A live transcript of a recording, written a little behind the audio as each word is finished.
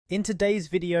In today's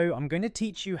video, I'm going to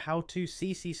teach you how to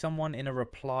CC someone in a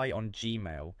reply on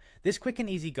Gmail. This quick and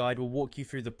easy guide will walk you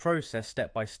through the process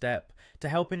step by step to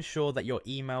help ensure that your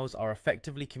emails are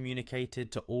effectively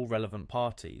communicated to all relevant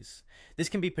parties. This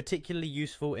can be particularly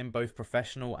useful in both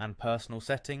professional and personal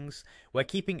settings, where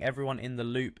keeping everyone in the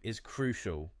loop is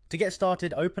crucial. To get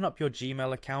started, open up your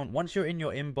Gmail account. Once you're in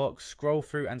your inbox, scroll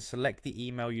through and select the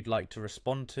email you'd like to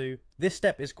respond to. This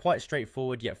step is quite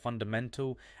straightforward yet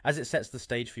fundamental, as it sets the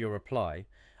stage for your reply.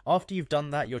 After you've done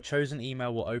that, your chosen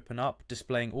email will open up,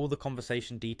 displaying all the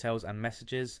conversation details and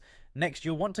messages. Next,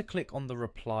 you'll want to click on the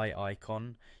reply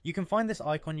icon. You can find this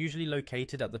icon usually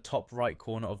located at the top right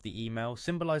corner of the email,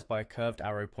 symbolized by a curved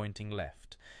arrow pointing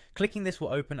left. Clicking this will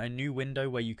open a new window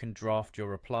where you can draft your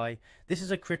reply. This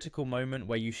is a critical moment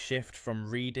where you shift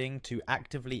from reading to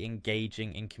actively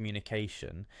engaging in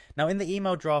communication. Now, in the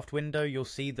email draft window, you'll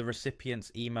see the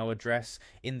recipient's email address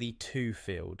in the To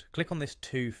field. Click on this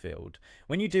To field.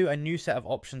 When you do, a new set of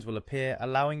options will appear,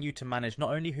 allowing you to manage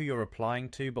not only who you're replying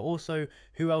to, but also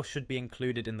who else should be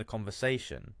included in the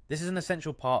conversation. This is an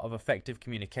essential part of effective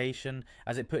communication,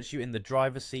 as it puts you in the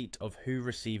driver's seat of who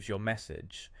receives your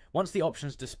message. Once the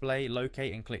options display,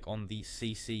 locate and click on the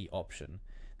CC option.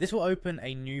 This will open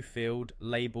a new field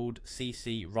labeled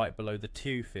CC right below the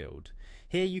To field.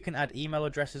 Here you can add email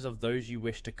addresses of those you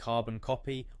wish to carbon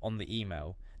copy on the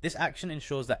email. This action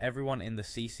ensures that everyone in the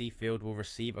CC field will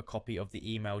receive a copy of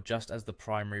the email just as the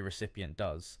primary recipient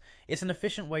does. It's an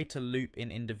efficient way to loop in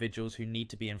individuals who need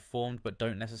to be informed but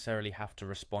don't necessarily have to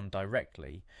respond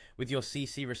directly. With your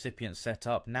CC recipient set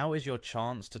up, now is your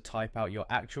chance to type out your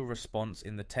actual response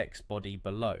in the text body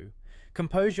below.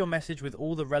 Compose your message with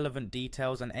all the relevant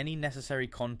details and any necessary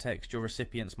context your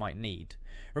recipients might need.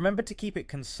 Remember to keep it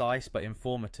concise but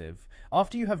informative.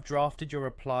 After you have drafted your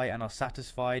reply and are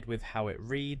satisfied with how it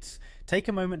reads, take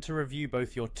a moment to review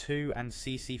both your To and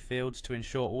CC fields to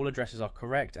ensure all addresses are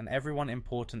correct and everyone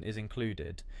important is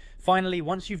included. Finally,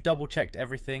 once you've double checked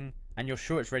everything and you're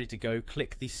sure it's ready to go,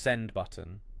 click the Send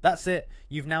button. That's it,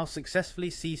 you've now successfully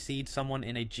CC'd someone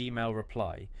in a Gmail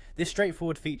reply. This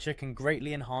straightforward feature can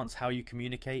greatly enhance how you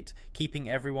communicate, keeping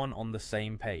everyone on the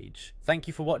same page. Thank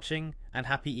you for watching, and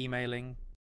happy emailing.